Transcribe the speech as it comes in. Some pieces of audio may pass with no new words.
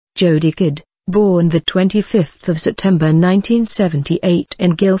Jodie Kidd, born the 25th of September 1978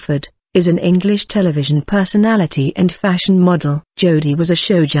 in Guildford, is an English television personality and fashion model. Jodie was a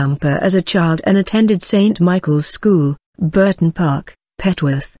showjumper as a child and attended St Michael's School, Burton Park,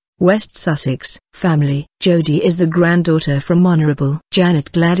 Petworth, West Sussex. Family. Jodie is the granddaughter from Honourable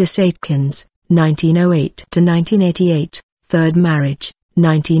Janet Gladys Aitken's, 1908 to 1988, third marriage,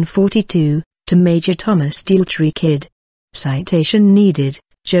 1942, to Major Thomas Dealtry Kidd. Citation needed.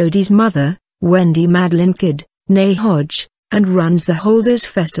 Jodie's mother, Wendy Madeleine Kidd, née Hodge, and runs the Holders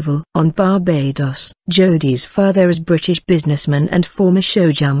Festival on Barbados. Jodie's father is British businessman and former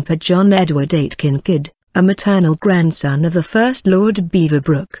showjumper John Edward Aitken Kidd, a maternal grandson of the first Lord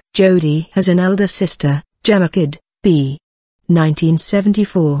Beaverbrook. Jodie has an elder sister, Jemma Kidd, b.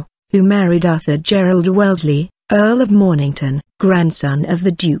 1974, who married Arthur Gerald Wellesley, Earl of Mornington, grandson of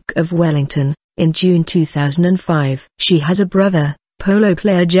the Duke of Wellington, in June 2005. She has a brother, polo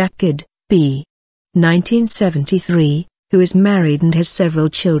player Jack Kidd, b. 1973, who is married and has several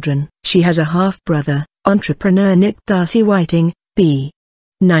children. She has a half-brother, entrepreneur D'arcy Whiting, b.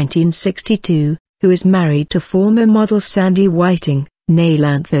 1962, who is married to former model Sandy Whiting, née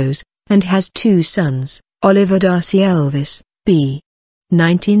Lanthois, and has two sons, Oliver D'arcy Elvis, b.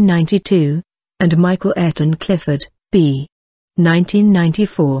 1992, and Michael Ayrton Clifford, b.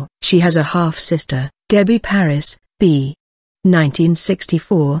 1994. She has a half-sister, Debbie Parris, b.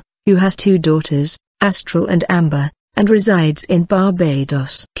 1964, who has two daughters, Astral and Amber, and resides in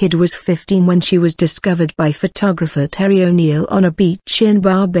Barbados. Kidd was 15 when she was discovered by photographer Terry O'Neill on a beach in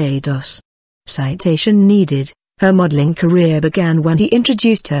Barbados. Citation needed. Her modeling career began when he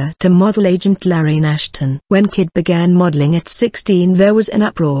introduced her to model agent Larry Ashton. When Kidd began modeling at 16, there was an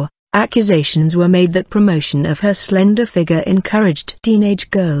uproar. Accusations were made that promotion of her slender figure encouraged teenage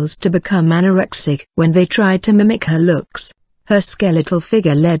girls to become anorexic when they tried to mimic her looks. Her skeletal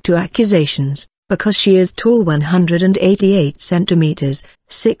figure led to accusations, because she is tall 188 centimeters,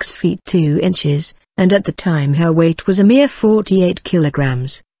 6 feet 2 inches, and at the time her weight was a mere 48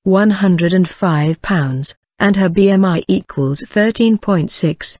 kilograms, 105 pounds, and her BMI equals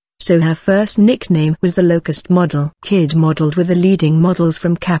 13.6. So her first nickname was the Locust Model. Kidd modeled with the leading models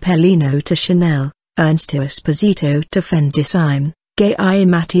from Capellino to Chanel, Ernsto Esposito to Fendicime, Gay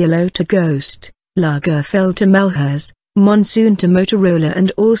Mattiello to Ghost, Lagerfeld to Melhers, Monsoon to Motorola,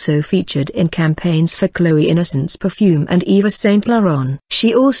 and also featured in campaigns for Chloe Innocent's perfume and Yves Saint Laurent.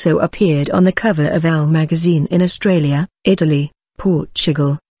 She also appeared on the cover of Elle magazine in Australia, Italy,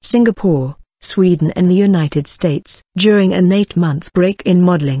 Portugal, Singapore, Sweden and the United States. During an 8-month break in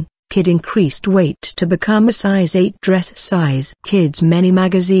modeling, Kidd increased weight to become a size 8 dress size. Kidd's many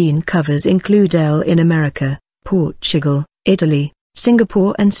magazine covers include Elle in America, Portugal, Italy,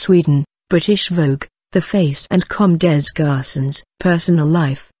 Singapore and Sweden, British Vogue, The Face and Comme des Garçons. Personal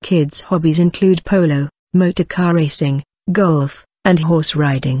life. Kidd's hobbies include polo, motorcar racing, golf, and horse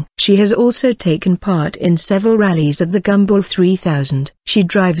riding. She has also taken part in several rallies of the Gumball 3000. She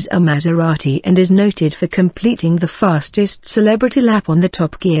drives a Maserati and is noted for completing the fastest celebrity lap on the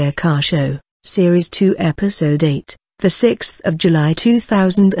Top Gear car show, Series 2 Episode 8, the 6th of July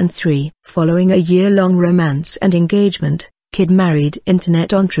 2003. Following a year-long romance and engagement, Kidd married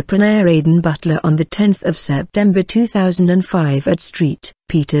internet entrepreneur Aidan Butler on the 10th of September 2005 at St.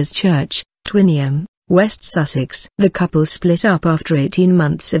 Peter's Church, Twynham, West Sussex. The couple split up after 18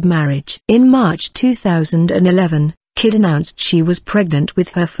 months of marriage. In March 2011, Kidd announced she was pregnant with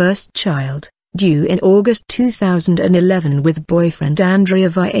her first child, due in August 2011 with boyfriend Andrea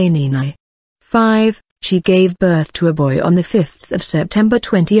Vianini. 5. She gave birth to a boy on the 5th of September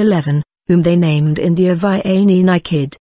 2011, whom they named India Vianini Kidd.